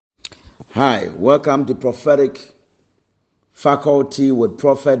Hi, welcome to Prophetic Faculty with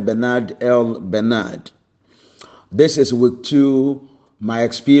Prophet Bernard L. Bernard. This is week 2, my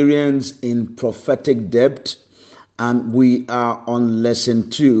experience in prophetic depth, and we are on lesson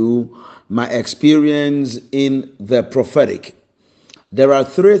 2, my experience in the prophetic. There are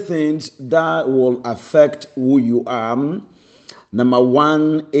 3 things that will affect who you are. Number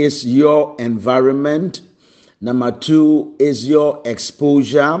 1 is your environment. Number 2 is your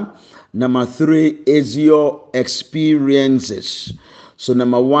exposure. Number 3 is your experiences. So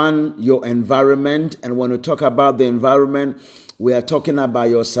number 1, your environment. And when we talk about the environment, we are talking about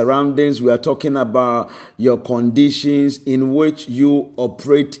your surroundings. We are talking about your conditions in which you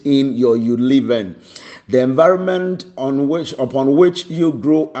operate in, you live in. The environment upon which you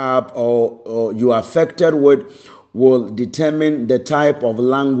grow up or you are affected with will determine the type of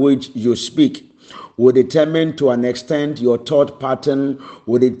language you speak, will determine to an extent your thought pattern,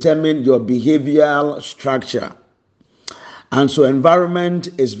 will determine your behavioral structure. And so environment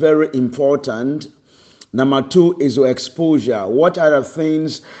is very important. Number 2 is your exposure. What are the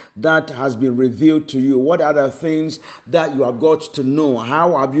things that has been revealed to you? What are the things that you have got to know?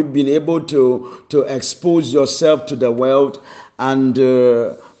 How have you been able to expose yourself to the world? And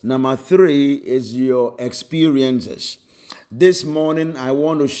number 3 is your experiences. This morning, I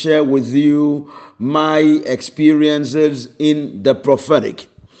want to share with you my experiences in the prophetic.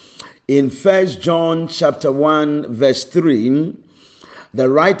 In 1 John chapter 1, verse 3, the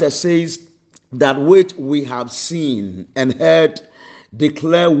writer says, that which we have seen and heard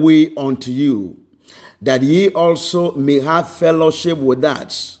declare we unto you, that ye also may have fellowship with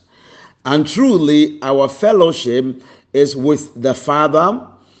us. And truly our fellowship is with the Father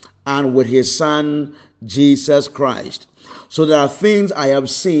and with his Son, Jesus Christ. So there are things I have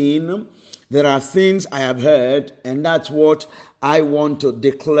seen, there are things I have heard, and that's what I want to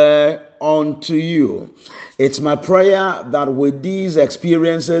declare unto you. It's my prayer that with these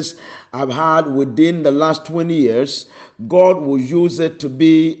experiences I've had within the last 20 years, God will use it to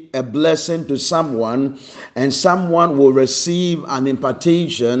be a blessing to someone, and someone will receive an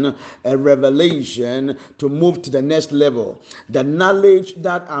impartation, a revelation to move to the next level. The knowledge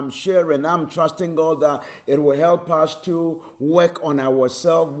that I'm sharing, I'm trusting God that it will help us to work on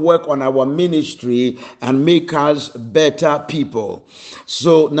ourselves, work on our ministry, and make us better people.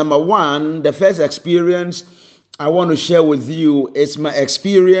 So number 1, the first experience I want to share with you is my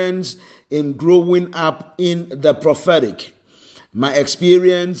experience in growing up in the prophetic. My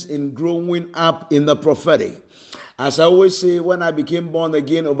experience in growing up in the prophetic. As I always say, when I became born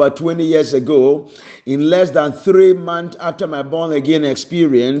again over 20 years ago, in less than 3 months after my born again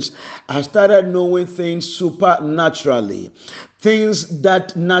experience, I started knowing things supernaturally. Things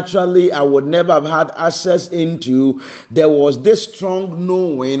that naturally I would never have had access into. There was this strong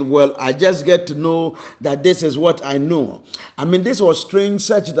knowing, well, I just get to know that this is what I know. I mean, this was strange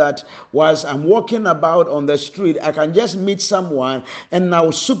such that whilst I'm walking about on the street, I can just meet someone and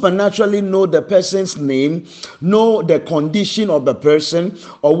now supernaturally know the person's name, know the condition of the person,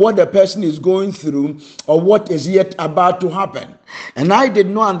 or what the person is going through, or what is yet about to happen. And I did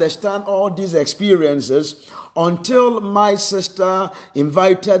not understand all these experiences until my sister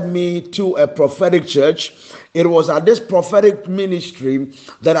invited me to a prophetic church. It was at this prophetic ministry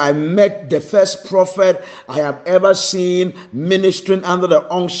that I met the first prophet I have ever seen ministering under the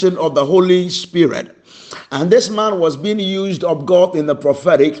unction of the Holy Spirit. And this man was being used of God in the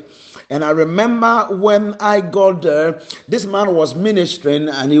prophetic. And I remember when I got there, this man was ministering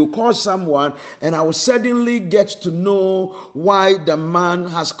and he would call someone, and I would suddenly get to know why the man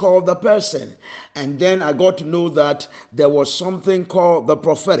has called the person. And then I got to know that there was something called the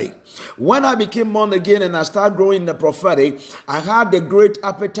prophetic. When I became born again and I started growing in the prophetic, I had a great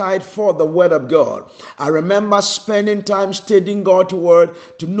appetite for the word of God. I remember spending time studying God's word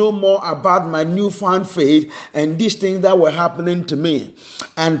to know more about my newfound faith and these things that were happening to me.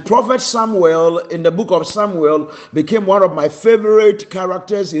 And Prophet Samuel in the book of Samuel became one of my favorite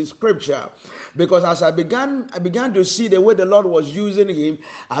characters in scripture, because as I began to see the way the Lord was using him,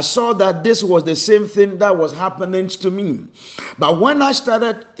 I saw that this was the same thing that was happening to me. But when I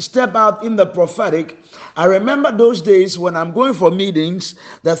started step out in the prophetic, I remember those days when I'm going for meetings,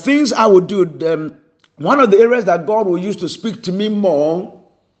 the things I would do, one of the areas that God will use to speak to me more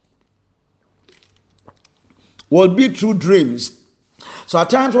will be through dreams. So at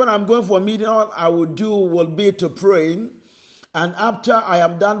times when I'm going for a meeting, all I would do will be to pray. And after I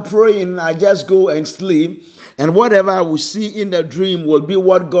am done praying, I just go and sleep. And whatever I will see in the dream will be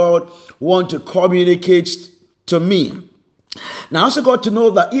what God wants to communicate to me. Now I also got to know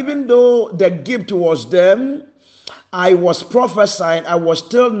that even though the gift was there, I was prophesying, I was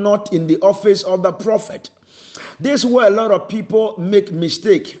still not in the office of the prophet. This is where a lot of people make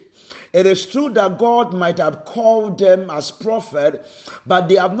mistake. It is true that God might have called them as prophet, but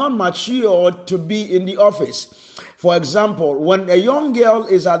they have not matured to be in the office. For example, when a young girl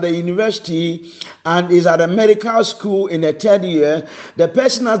is at the university and is at a medical school in a third year, the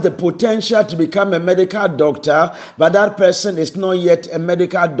person has the potential to become a medical doctor, but that person is not yet a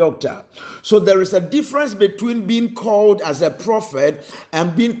medical doctor. So there is a difference between being called as a prophet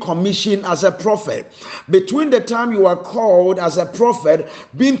and being commissioned as a prophet. Between the time you are called as a prophet,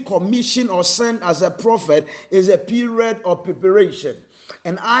 being commissioned or sent as a prophet is a period of preparation.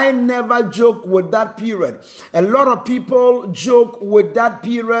 And I never joke with that period. A lot of people joke with that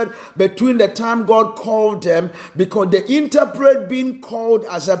period between the time God called them, because they interpret being called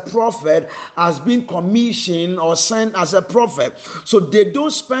as a prophet as being commissioned or sent as a prophet. So they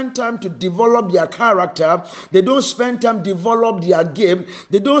don't spend time to develop their character. They don't spend time develop their game.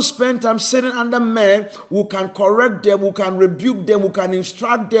 They don't spend time sitting under men who can correct them, who can rebuke them, who can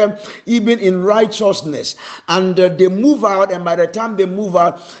instruct them even in righteousness. And they move out, and by the time they move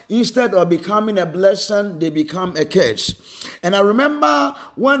out, instead of becoming a blessing, they become a curse. And I remember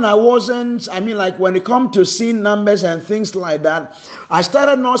when I wasn't, like when it comes to seeing numbers and things like that, I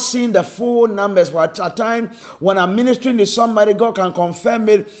started not seeing the full numbers. But at times when I'm ministering to somebody, God can confirm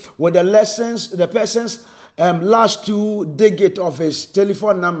it with the lessons, the person's last two digits of his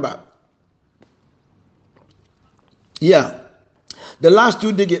telephone number. Yeah, the last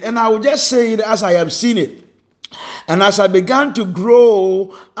two digits. And I will just say it as I have seen it. And as I began to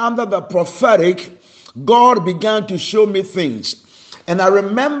grow under the prophetic, God began to show me things. And I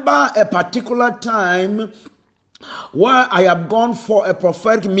remember a particular time where I have gone for a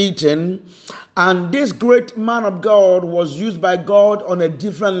prophetic meeting, and this great man of God was used by God on a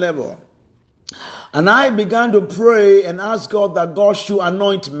different level. And I began to pray and ask God that God should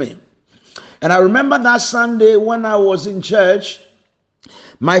anoint me. And I remember that Sunday when I was in church,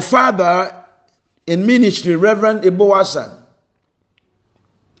 my father in ministry, Reverend Iboasan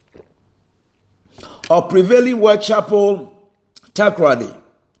of Prevailing Word Chapel, Takrady,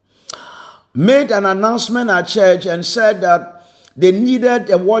 made an announcement at church and said that they needed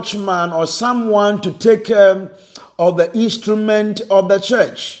a watchman or someone to take care of the instrument of the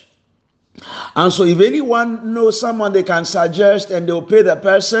church. And so if anyone knows someone they can suggest and they'll pay the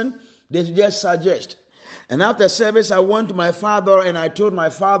person, they just suggest. And after service, I went to my father and I told my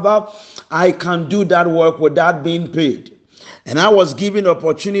father, I can do that work without being paid. And I was given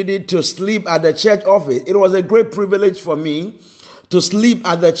opportunity to sleep at the church office. It was a great privilege for me to sleep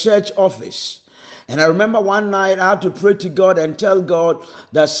at the church office. And I remember one night I had to pray to God and tell God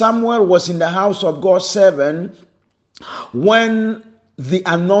that Samuel was in the house of God 7 when the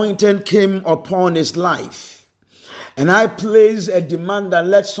anointing came upon his life. And I placed a demand that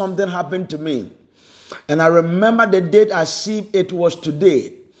let something happen to me. And I remember the date as if it was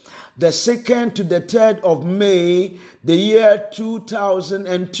today, the 2nd to the 3rd of May, the year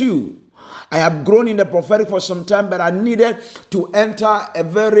 2002. I have grown in the prophetic for some time, but I needed to enter a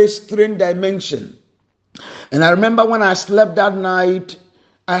very strange dimension. And I remember when I slept that night,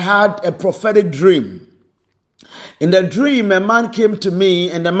 I had a prophetic dream. In the dream, a man came to me,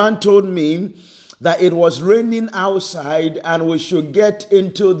 and the man told me that it was raining outside and we should get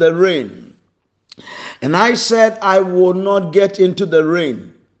into the rain. And I said, I will not get into the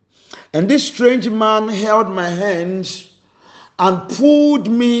rain. And this strange man held my hands and pulled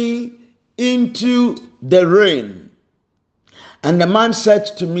me into the rain. And the man said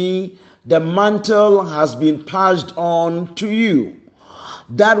to me, the mantle has been passed on to you.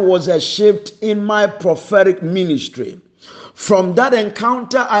 That was a shift in my prophetic ministry. From that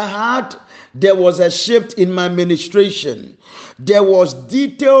encounter I had, there was a shift in my ministration. There was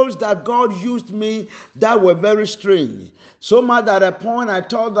details that God used me that were very strange. So much at a point I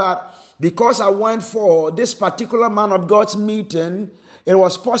thought that because I went for this particular man of God's meeting, it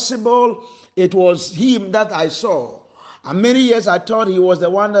was possible it was him that I saw. And many years I thought he was the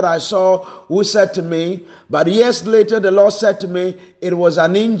one that I saw who said to me, but years later the Lord said to me, it was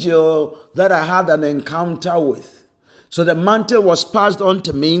an angel that I had an encounter with. So the mantle was passed on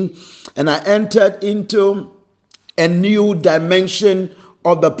to me, and I entered into a new dimension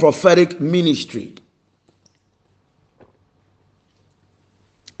of the prophetic ministry.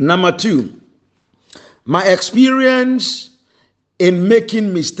 Number 2, my experience in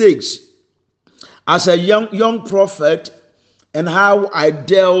making mistakes as a young prophet and how I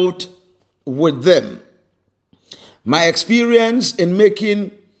dealt with them. My experience in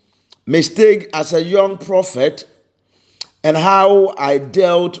making mistake as a young prophet and how I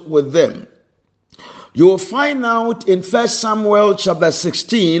dealt with them. You will find out in 1 Samuel chapter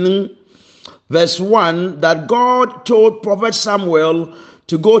 16, verse 1, that God told Prophet Samuel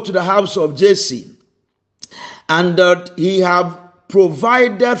to go to the house of Jesse, and that he have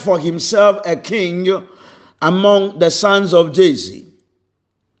provided for himself a king among the sons of Jesse.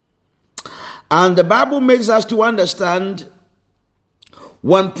 And the Bible makes us to understand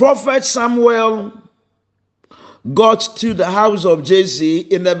when Prophet Samuel got to the house of Jesse,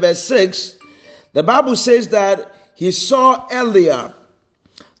 in the verse 6, the Bible says that he saw Eliab,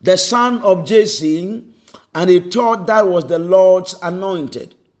 the son of Jesse, and he thought that was the Lord's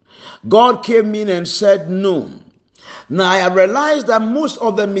anointed. God came in and said, no. Now I have realized that most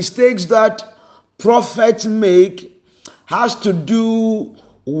of the mistakes that prophets make has to do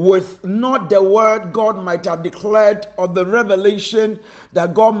with not the word God might have declared or the revelation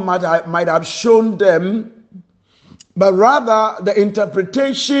that God might have shown them, but rather the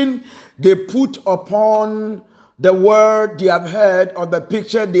interpretation they put upon the word they have heard or the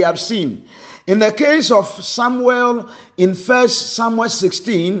picture they have seen. In the case of Samuel, in 1 Samuel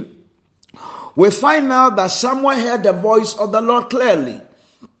 16, we find out that Samuel heard the voice of the Lord clearly.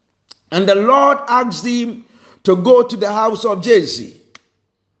 And the Lord asked him to go to the house of Jesse.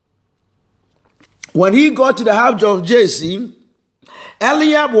 When he got to the house of Jesse,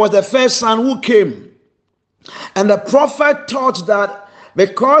 Eliab was the first son who came. And the prophet thought that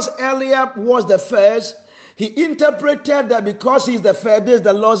because Eliab was the first, he interpreted that because he's the first, this is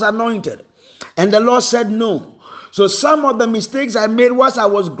the Lord's anointed. And the Lord said no. So some of the mistakes I made whilst I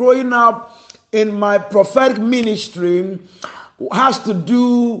was growing up in my prophetic ministry has to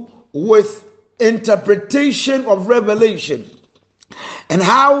do with interpretation of revelation. And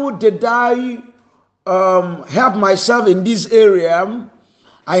how did I help myself in this area?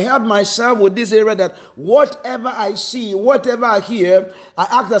 I help myself with this area that whatever I see, whatever I hear, I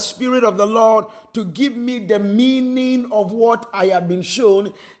ask the Spirit of the Lord to give me the meaning of what I have been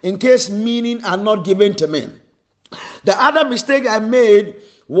shown, in case meaning are not given to me. The other mistake I made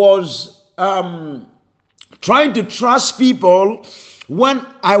was trying to trust people when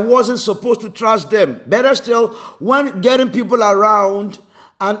I wasn't supposed to trust them. Better still, when getting people around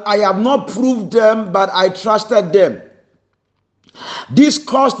and I have not proved them, but I trusted them. This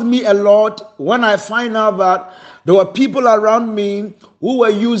cost me a lot when I find out that there were people around me who were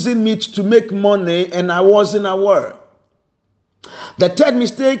using me to make money and I wasn't aware. The third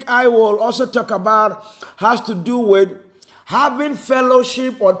mistake I will also talk about has to do with having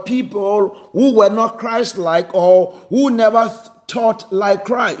fellowship with people who were not Christ-like or who never taught like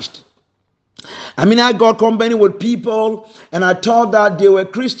Christ. I mean, I got company with people and I thought that they were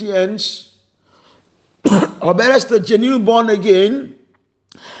Christians, or better still, genuine born again,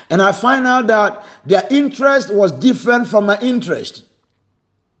 and I find out that their interest was different from my interest.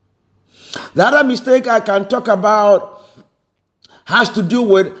 The other mistake I can talk about has to do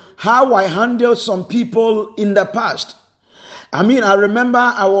with how I handled some people in the past. I mean, I remember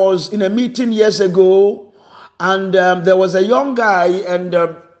I was in a meeting years ago, and there was a young guy, and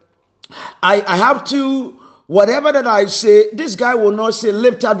I have to, whatever that I say, this guy will not say,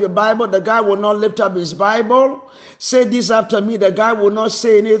 lift up your Bible. The guy will not lift up his Bible. Say this after me. The guy will not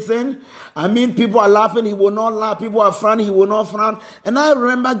say anything. I mean, people are laughing. He will not laugh. People are frowning. He will not frown. And I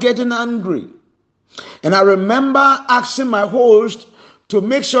remember getting angry. And I remember asking my host to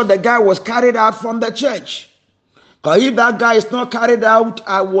make sure the guy was carried out from the church. Because if that guy is not carried out,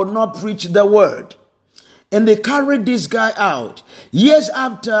 I will not preach the word. And they carried this guy out. Years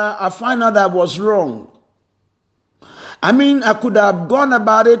after, I find out I was wrong. I mean, I could have gone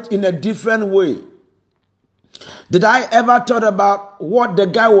about it in a different way. Did I ever thought about what the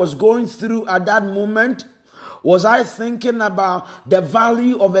guy was going through at that moment? Was I thinking about the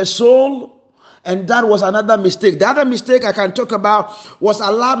value of a soul? And that was another mistake. The other mistake I can talk about was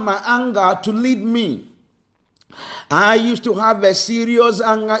allow my anger to lead me. I used to have a serious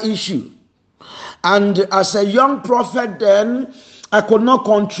anger issue. And as a young prophet then, I could not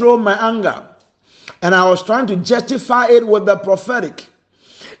control my anger. And I was trying to justify it with the prophetic.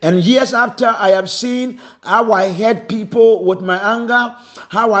 And years after, I have seen how I hurt people with my anger,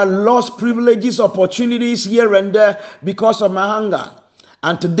 how I lost privileges, opportunities here and there because of my anger.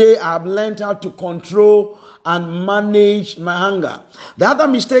 And today I have learned how to control and manage my anger. The other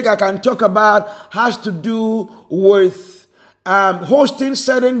mistake I can talk about has to do with hosting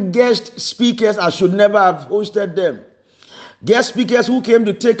certain guest speakers. I should never have hosted them. Guest speakers who came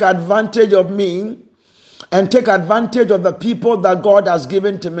to take advantage of me and take advantage of the people that God has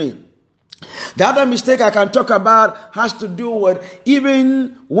given to me. The other mistake I can talk about has to do with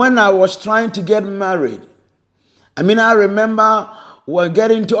even when I was trying to get married. I mean, I remember were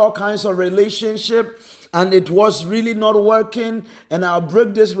getting into all kinds of relationship, and it was really not working, and I'll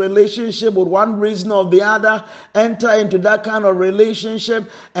break this relationship with one reason or the other, enter into that kind of relationship,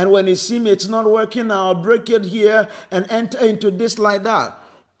 and when it seems it's not working, I'll break it here and enter into this like that.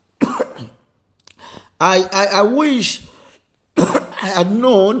 I wish I had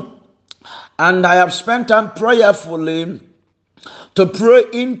known, and I have spent time prayerfully to pray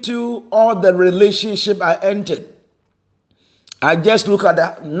into all the relationship I entered. I just look at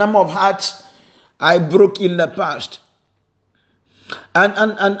the number of hearts I broke in the past.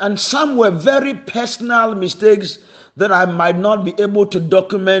 And some were very personal mistakes that I might not be able to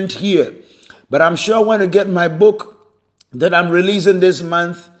document here. But I'm sure when I get my book that I'm releasing this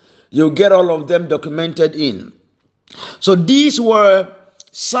month, you'll get all of them documented in. So these were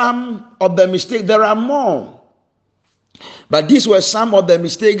some of the mistakes. There are more. But these were some of the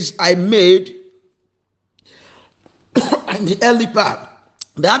mistakes I made in the early part.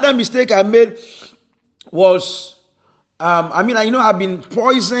 The other mistake I made was, I've been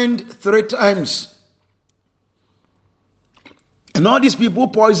poisoned 3 times. And all these people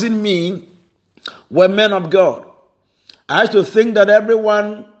poisoned me were men of God. I used to think that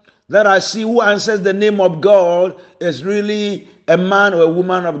everyone that I see who answers the name of God is really a man or a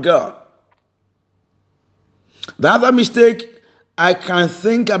woman of God. The other mistake I can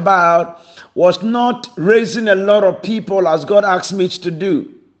think about was not raising a lot of people as God asked me to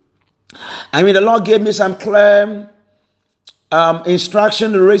do. The Lord gave me some clear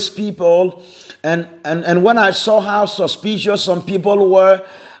instruction to raise people, and when I saw how suspicious some people were,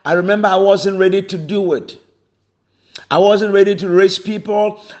 I remember I wasn't ready to do it. I wasn't ready to raise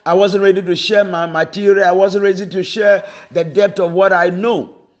people. I wasn't ready to share my material. I wasn't ready to share the depth of what I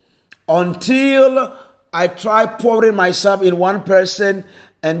know until I tried pouring myself in one person,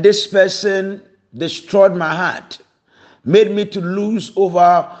 and this person destroyed my heart, made me to lose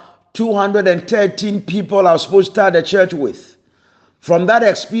over 213 people I was supposed to start a church with. From that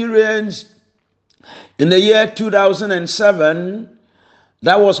experience, in the year 2007,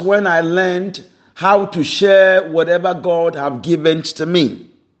 that was when I learned how to share whatever God have given to me.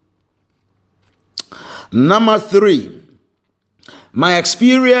 Number 3, my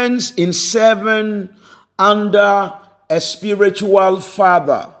experience in serving under a spiritual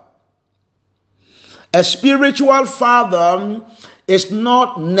father. A spiritual father is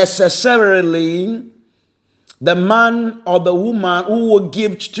not necessarily the man or the woman who will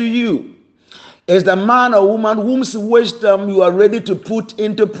give to you. It's the man or woman whose wisdom you are ready to put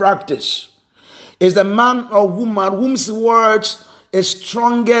into practice. It's the man or woman whose words is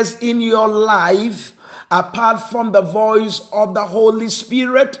strongest in your life, apart from the voice of the Holy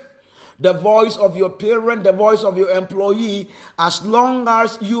Spirit, the voice of your parent, the voice of your employee, as long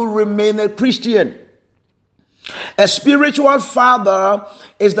as you remain a Christian. A spiritual father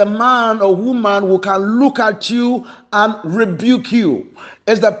is the man or woman who can look at you and rebuke you.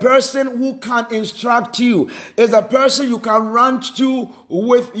 Is the person who can instruct you. Is the person you can run to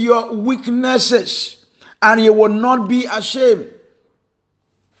with your weaknesses, and you will not be ashamed.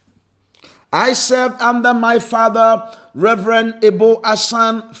 I served under my father, Reverend Ebo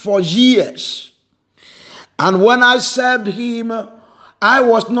Asan, for years. And when I served him, I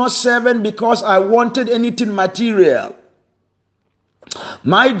was not serving because I wanted anything material.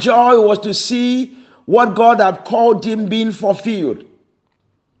 My joy was to see what God had called him being fulfilled.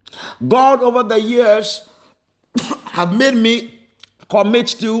 God, over the years, have made me commit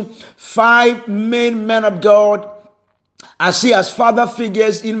to 5 main men of God I see as father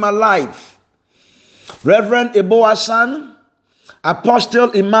figures in my life. Reverend Ebo Asan,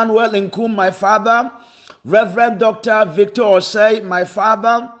 Apostle Emmanuel Nkum, my father, Reverend Dr. Victor Osei, my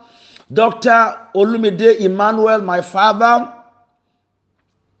father, Dr. Olumide Emmanuel, my father,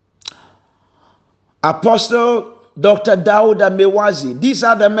 Apostle Dr. Dauda Mewazi. These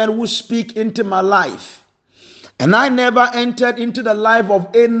are the men who speak into my life. And I never entered into the life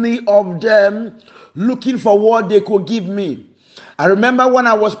of any of them looking for what they could give me. I remember when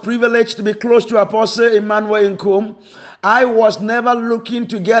I was privileged to be close to Apostle Emmanuel Nkum, I was never looking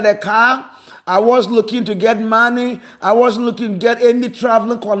to get a car. I was looking to get money. I wasn't looking to get any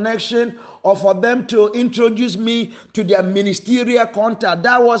traveling connection or for them to introduce me to their ministerial contact.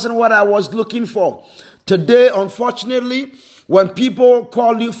 That wasn't what I was looking for. Today, unfortunately, when people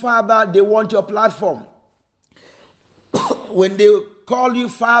call you father, they want your platform. When they call you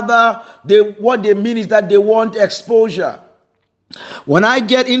father, what they mean is that they want exposure. When I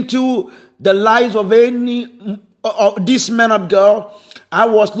get into the lives of any of these men of God, I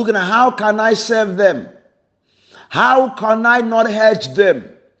was looking at how can I serve them? How can I not hedge them?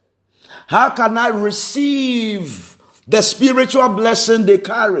 How can I receive the spiritual blessing they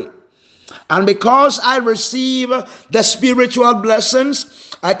carry. And because I receive the spiritual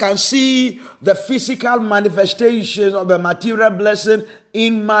blessings, I can see the physical manifestation of the material blessing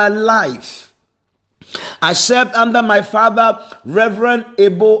in my life. I served under my father, Reverend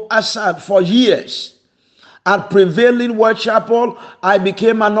Ebo Assad, for years. At Prevailing Word Chapel, I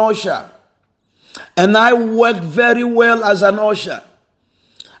became an usher. And I worked very well as an usher.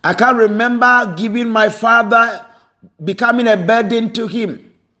 I can't remember giving my father, becoming a burden to him.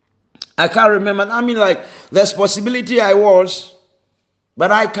 I can't remember. I mean, like, there's possibility I was,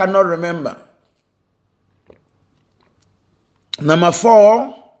 but I cannot remember. Number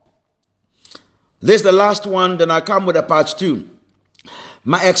 4, this is the last one, then I come with a part 2.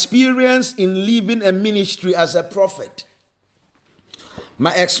 My experience in living a ministry as a prophet.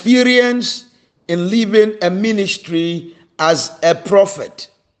 My experience in living a ministry as a prophet.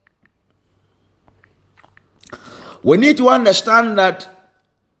 We need to understand that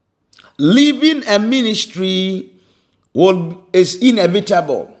living a ministry is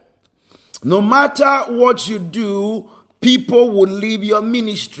inevitable. No matter what you do, people will leave your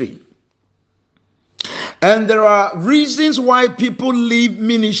ministry. And there are reasons why people leave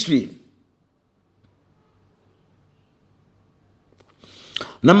ministry.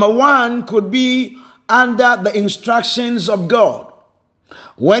 Number 1 could be under the instructions of God.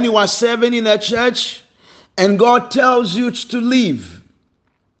 When you are serving in a church and God tells you to leave.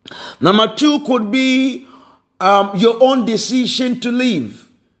 Number 2 could be your own decision to leave.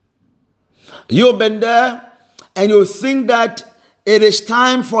 You've been there and you think that it is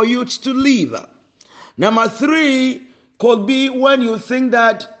time for you to leave. Number 3 could be when you think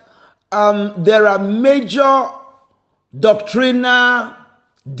that there are major doctrinal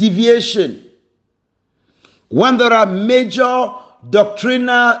deviation. When there are major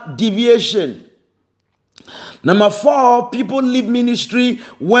doctrinal deviation. Number 4, people leave ministry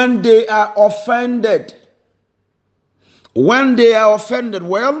when they are offended. When they are offended,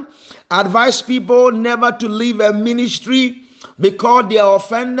 well, I advise people never to leave a ministry because they are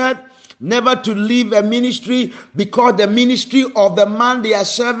offended. Never to leave a ministry because the ministry of the man they are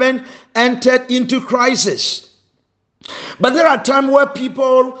serving entered into crisis. But there are times where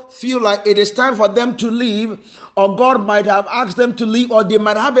people feel like it is time for them to leave, or God might have asked them to leave, or they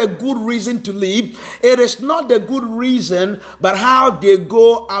might have a good reason to leave. It is not the good reason, but how they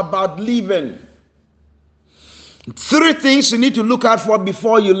go about leaving. 3 things you need to look out for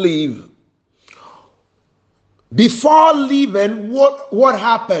before you leave. Before leaving, what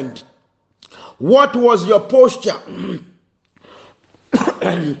happened? What was your posture?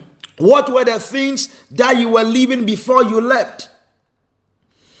 What were the things that you were leaving before you left?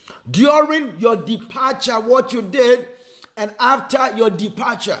 During your departure, what you did, and after your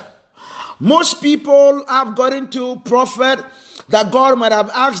departure. Most people have gotten to prophet that God might have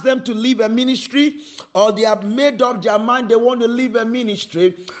asked them to leave a ministry, or they have made up their mind they want to leave a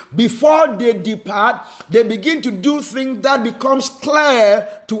ministry. Before they depart, they begin to do things that becomes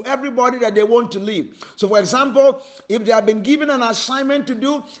clear to everybody that they want to leave. So for example, if they have been given an assignment to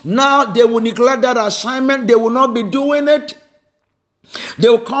do, now they will neglect that assignment. They will not be doing it. They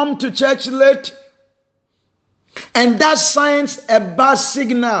will come to church late. And that sends a bad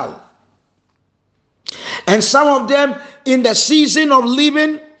signal. And some of them, in the season of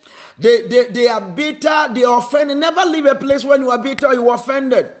leaving, they are bitter, they are offended. Never leave a place when you are bitter or you are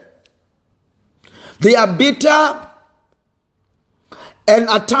offended. They are bitter, and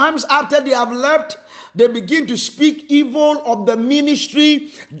at times after they have left, they begin to speak evil of the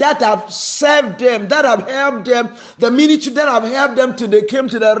ministry that have served them, that have helped them, the ministry that have helped them till they came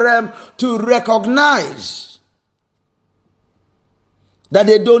to the realm to recognize that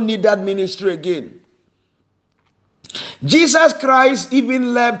they don't need that ministry again. Jesus Christ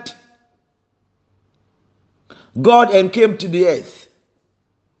even left God and came to the earth.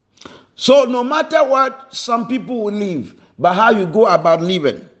 So no matter what, some people will leave, but how you go about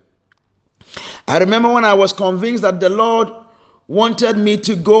leaving. I remember when I was convinced that the Lord wanted me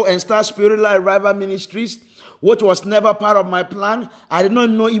to go and start Spiritual Revival Ministries, which was never part of my plan. I did not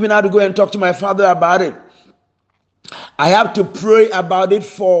know even how to go and talk to my father about it. I had to pray about it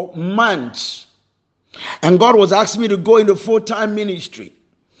for months. And God was asking me to go into full-time ministry.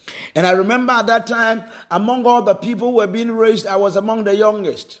 And I remember at that time, among all the people who were being raised, I was among the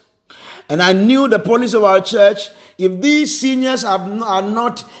youngest. And I knew the policy of our church. If these seniors are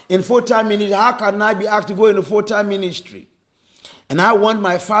not in full-time ministry, how can I be asked to go into full-time ministry? And I want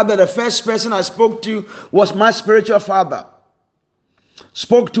my father, the first person I spoke to was my spiritual father.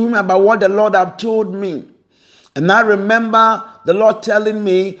 Spoke to him about what the Lord had told me. And I remember the Lord telling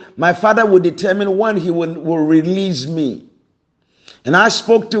me my father will determine when he will release me. And I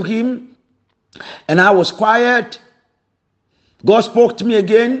spoke to him, and I was quiet. God spoke to me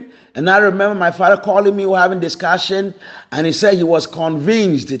again, and I remember my father calling me, we were having discussion, and he said he was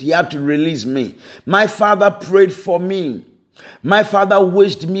convinced that he had to release me. My father prayed for me. My father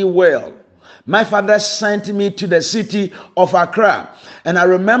wished me well. My father sent me to the city of Accra. And I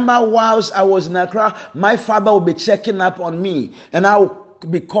remember whilst I was in Accra, my father would be checking up on me, and I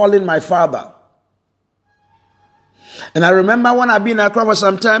would be calling my father. And I remember when I've been in Accra for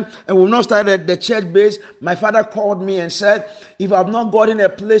some time and we've not started the church base, my father called me and said, if I've not gotten a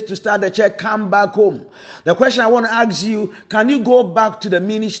place to start the church, come back home. The question I want to ask you, can you go back to the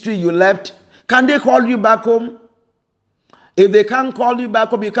ministry you left? Can they call you back home? If they can't call you back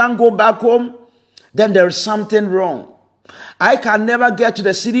home, you can't go back home, then there is something wrong. I can never get to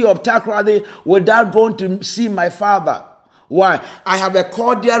the city of Takoradi without going to see my father. Why? I have a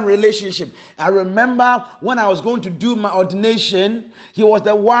cordial relationship. I remember when I was going to do my ordination, he was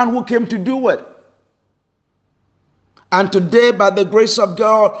the one who came to do it. And today, by the grace of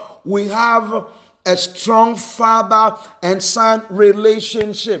God, we have a strong father and son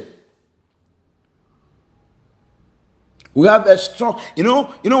relationship. We have a strong,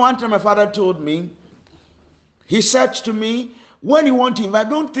 one time my father told me, he said to me, when you want to invite,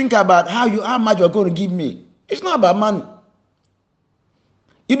 don't think about how much you're going to give me. It's not about money.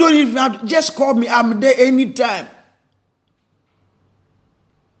 You don't even have to, just call me, I'm there anytime.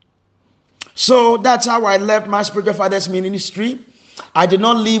 So that's how I left my spiritual father's ministry. I did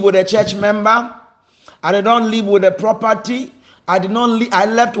not live with a church member. I did not live with a property. I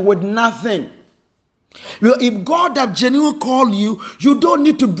left with nothing. If God has genuinely called you, you don't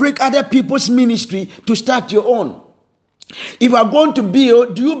need to break other people's ministry to start your own. If you are going to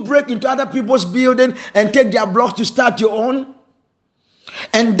build, do you break into other people's building and take their blocks to start your own?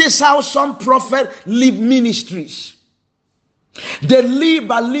 And this is how some prophets live ministries. They live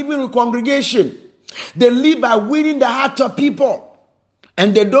by living with congregation. They live by winning the hearts of people.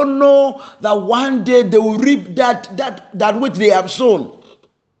 And they don't know that one day they will reap that which they have sown.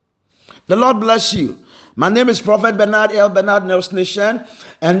 The Lord bless you. My name is Prophet Bernard L. Bernard Nelson,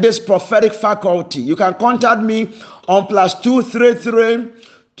 and this prophetic faculty. You can contact me on +233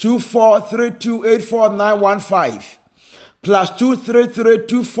 2432 84915. +233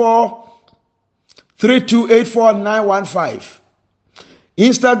 2432 84915.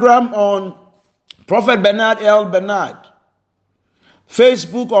 Instagram on Prophet Bernard L. Bernard.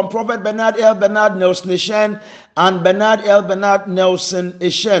 Facebook on Prophet Bernard L. Bernard Nelson and Bernard L. Bernard Nelson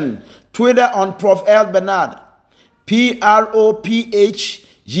Ishen. Twitter on Prof L. Bernard.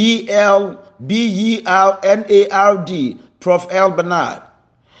 PROPHGLBERNARD. Prof L. Bernard.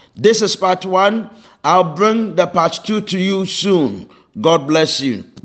 This is part 1. I'll bring the part 2 to you soon. God bless you.